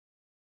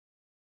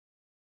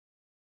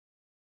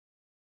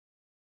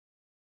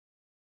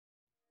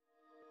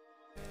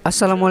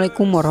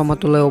Assalamualaikum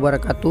warahmatullahi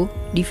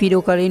wabarakatuh. Di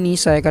video kali ini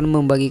saya akan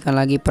membagikan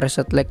lagi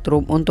preset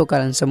Lightroom untuk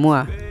kalian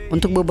semua.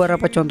 Untuk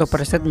beberapa contoh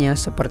presetnya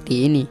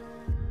seperti ini.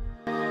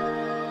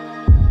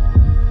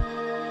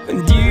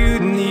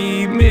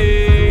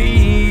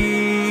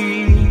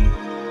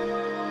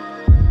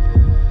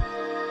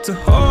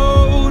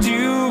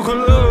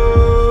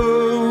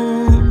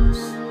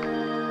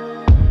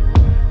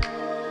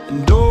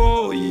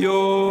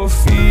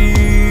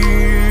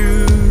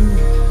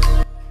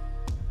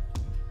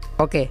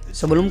 Oke,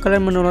 sebelum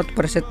kalian mendownload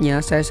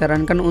presetnya, saya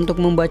sarankan untuk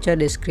membaca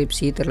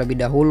deskripsi terlebih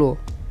dahulu.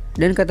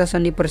 Dan kata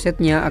sandi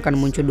presetnya akan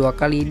muncul 2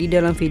 kali di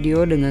dalam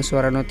video dengan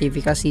suara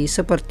notifikasi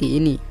seperti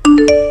ini.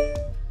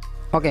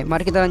 Oke,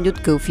 mari kita lanjut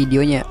ke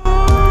videonya.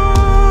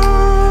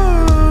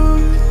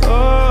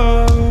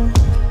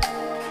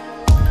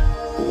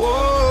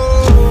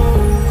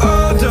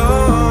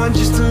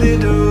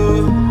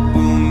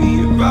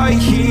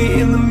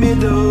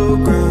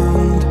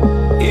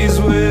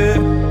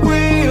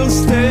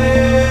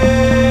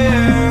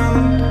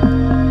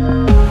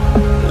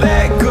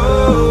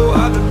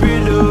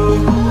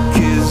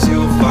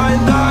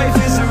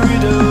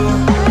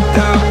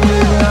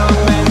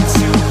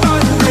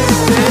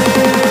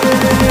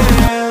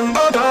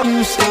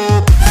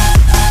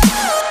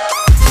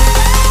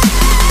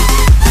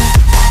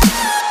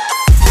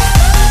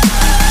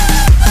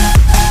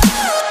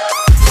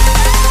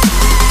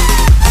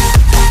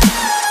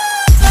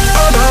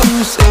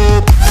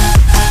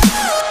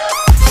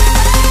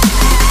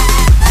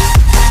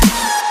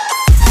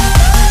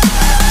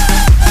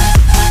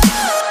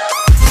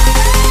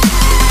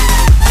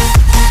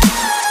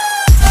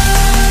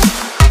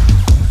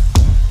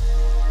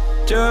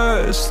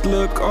 Just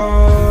look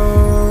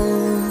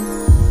on,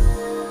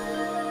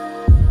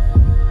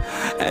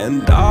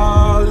 and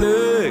I'll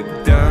look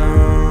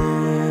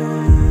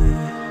down,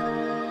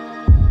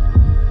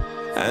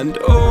 and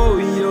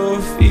all your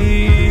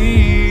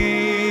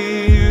fears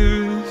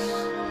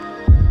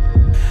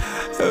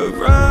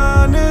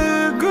around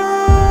the ground.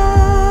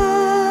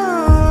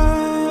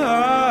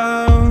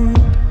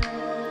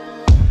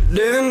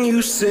 Then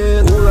you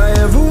said, all I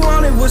ever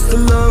wanted was to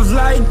love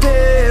like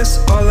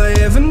this. All I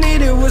ever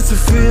needed was to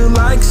feel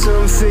like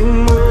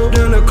something more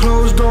than a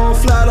closed door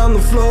flat on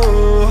the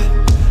floor.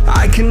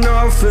 I can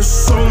offer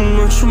so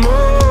much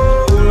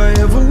more. All I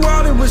ever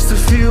wanted was to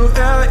feel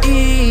at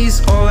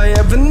ease. All I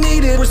ever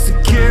needed was to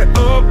get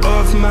up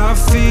off my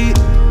feet.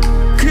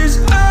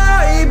 'Cause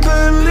I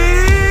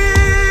believe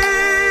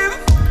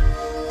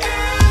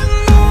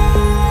in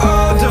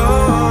hold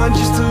on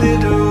just a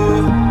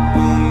little.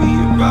 Hold me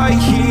right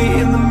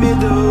here in the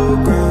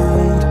middle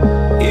ground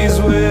is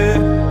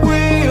where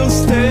we'll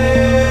stand.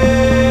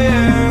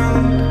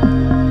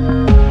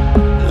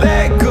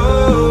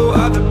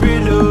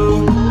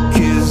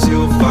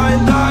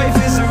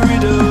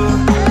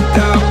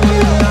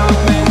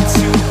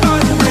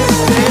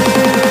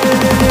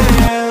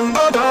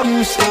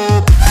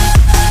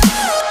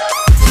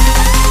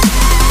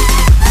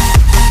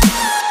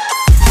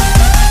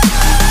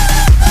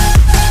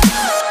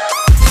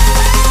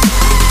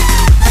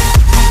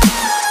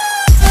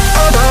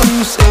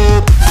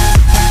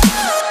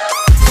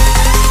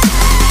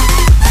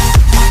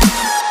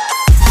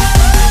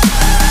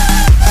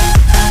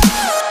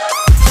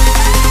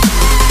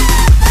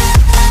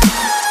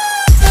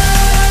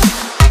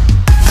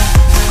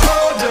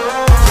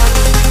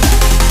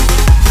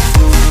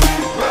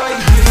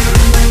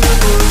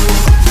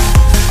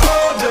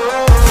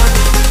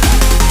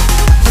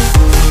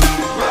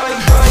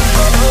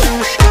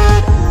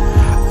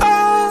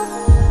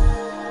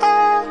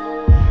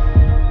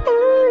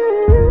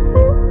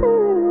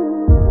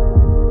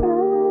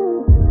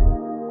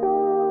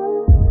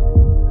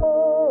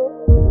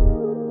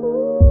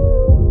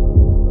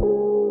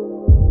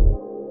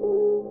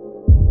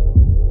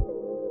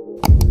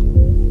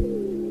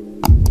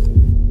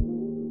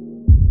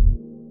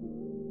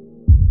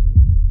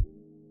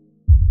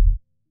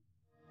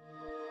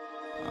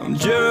 I'm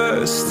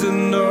just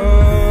enough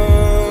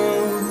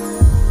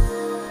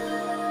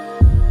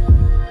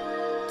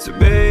to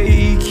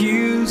make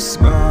you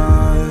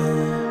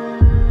smile,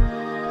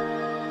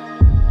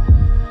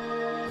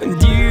 and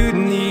you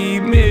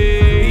need me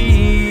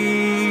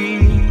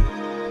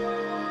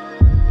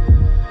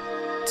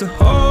to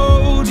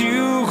hold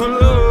you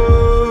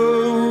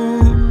close,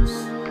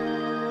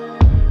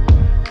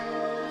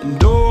 and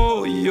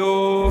all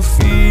your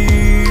fears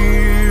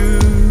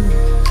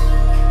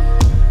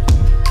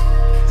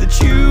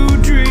you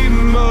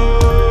dream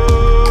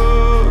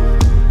of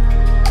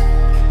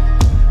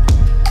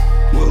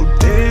will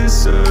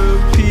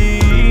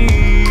disappear.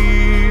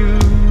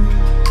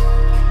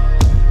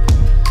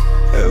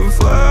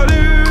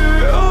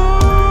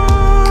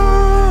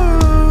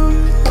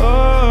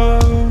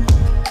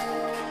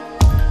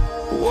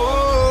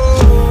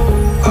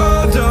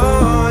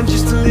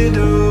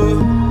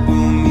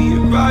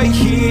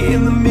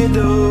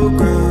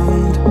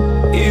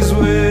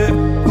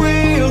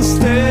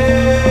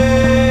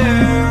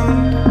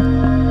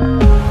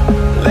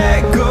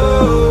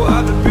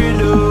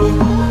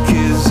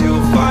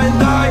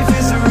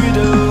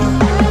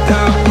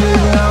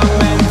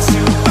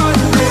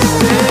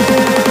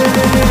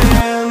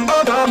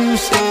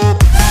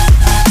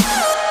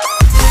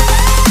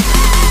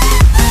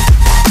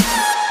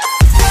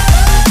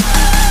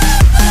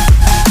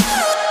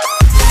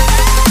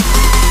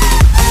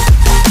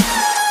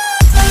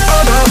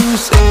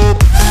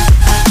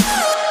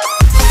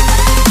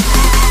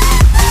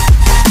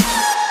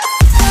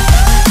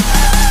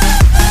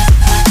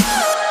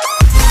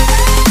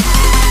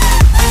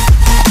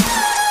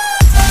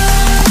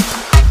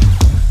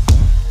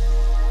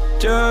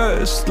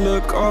 just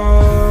look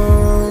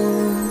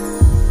on,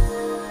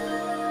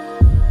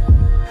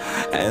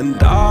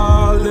 and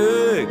I'll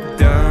look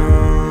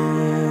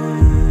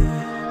down,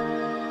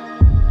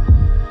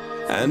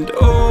 and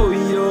all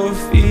your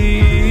fears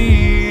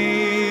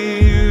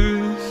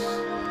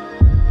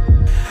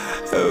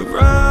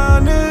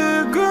around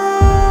the ground.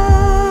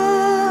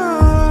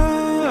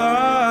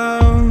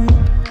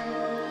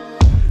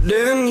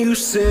 Then you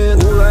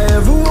said, all I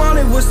ever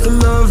wanted was to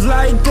love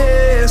like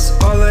this.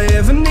 All I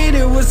ever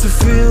needed was to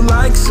feel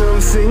like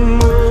something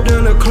more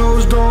than a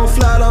closed door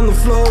flat on the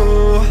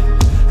floor.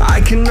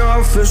 I can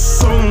offer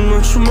so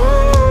much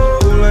more.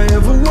 All I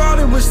ever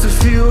wanted was to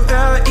feel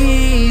at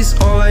ease.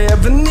 All I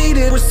ever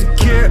needed was to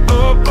get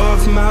up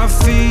off my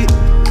feet.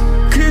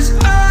 'Cause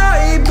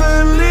I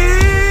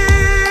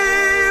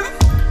believe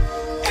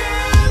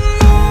in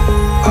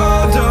love.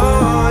 Hold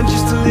on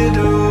just a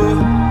little.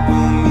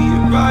 We'll meet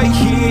right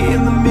here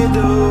in the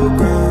middle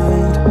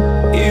ground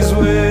is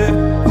where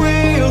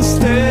we'll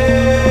stand.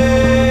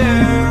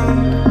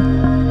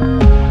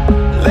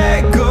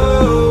 Let go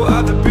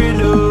of the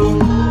brittle,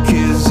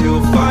 'cause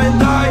you'll find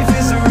life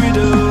is a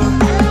riddle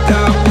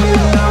that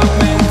we're not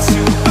meant to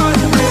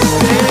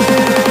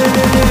understand.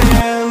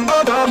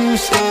 You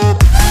said,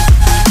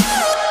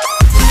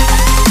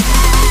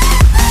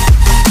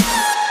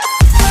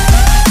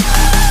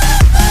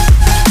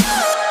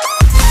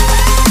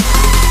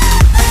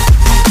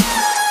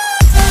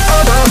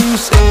 you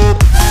said,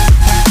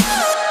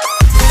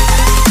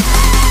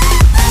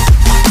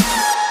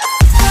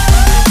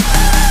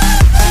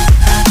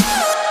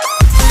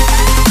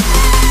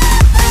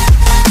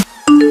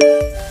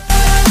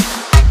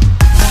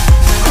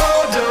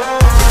 hold on,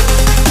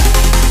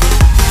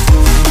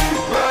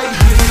 right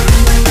here in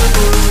the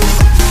middle.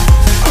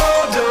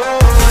 Hold on,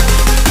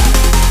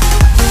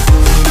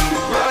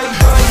 right,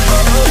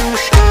 you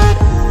said,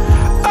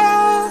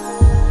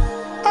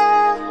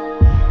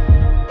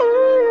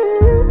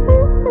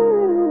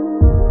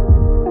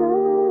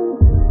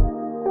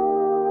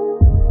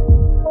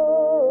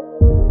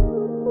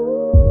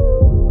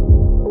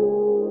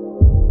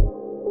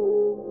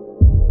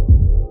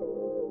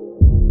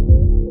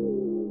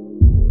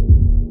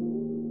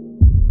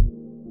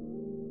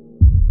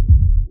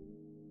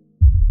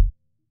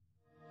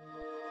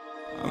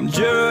 I'm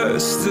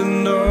just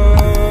enough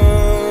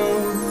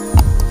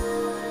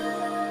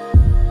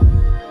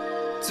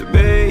to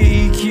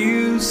make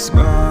you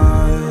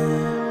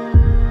smile,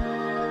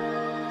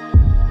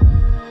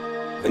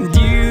 and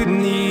you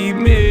need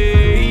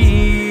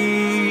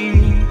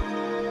me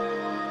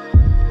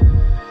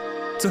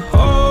to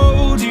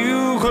hold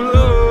you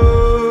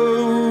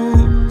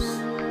close,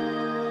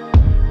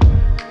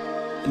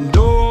 and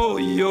all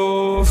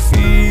your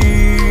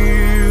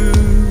fears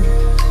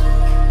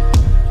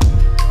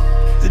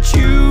that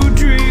you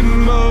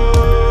dream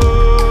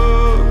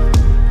of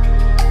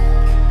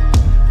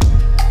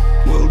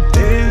will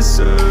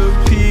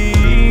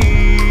disappear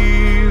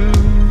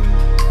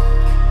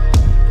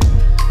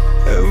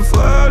and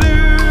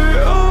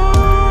flutter on.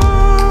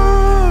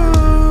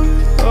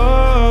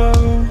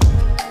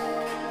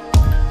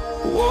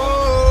 Whoa,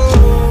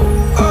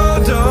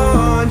 hold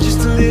on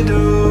just a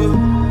little.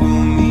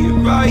 We'll meet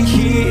right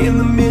here in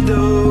the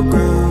middle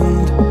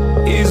ground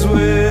is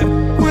where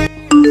we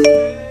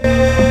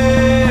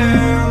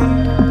stand.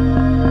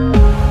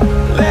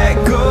 Let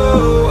go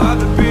of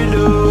the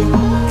brittle,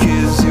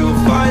 'cause you'll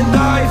find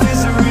life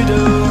is a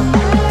riddle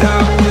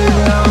that we're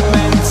not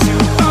meant to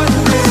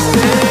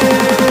understand.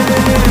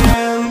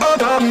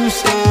 You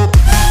said,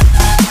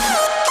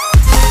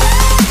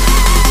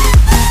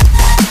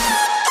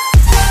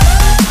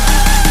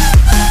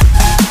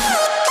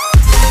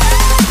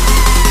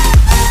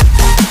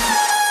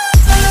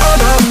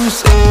 you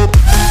said,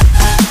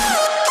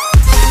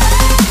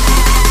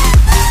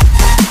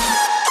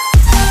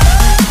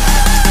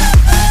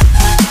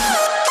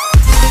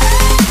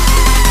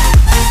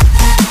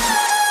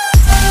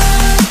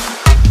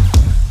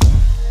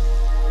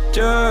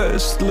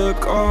 just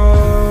look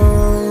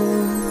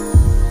on,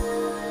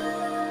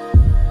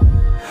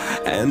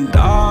 and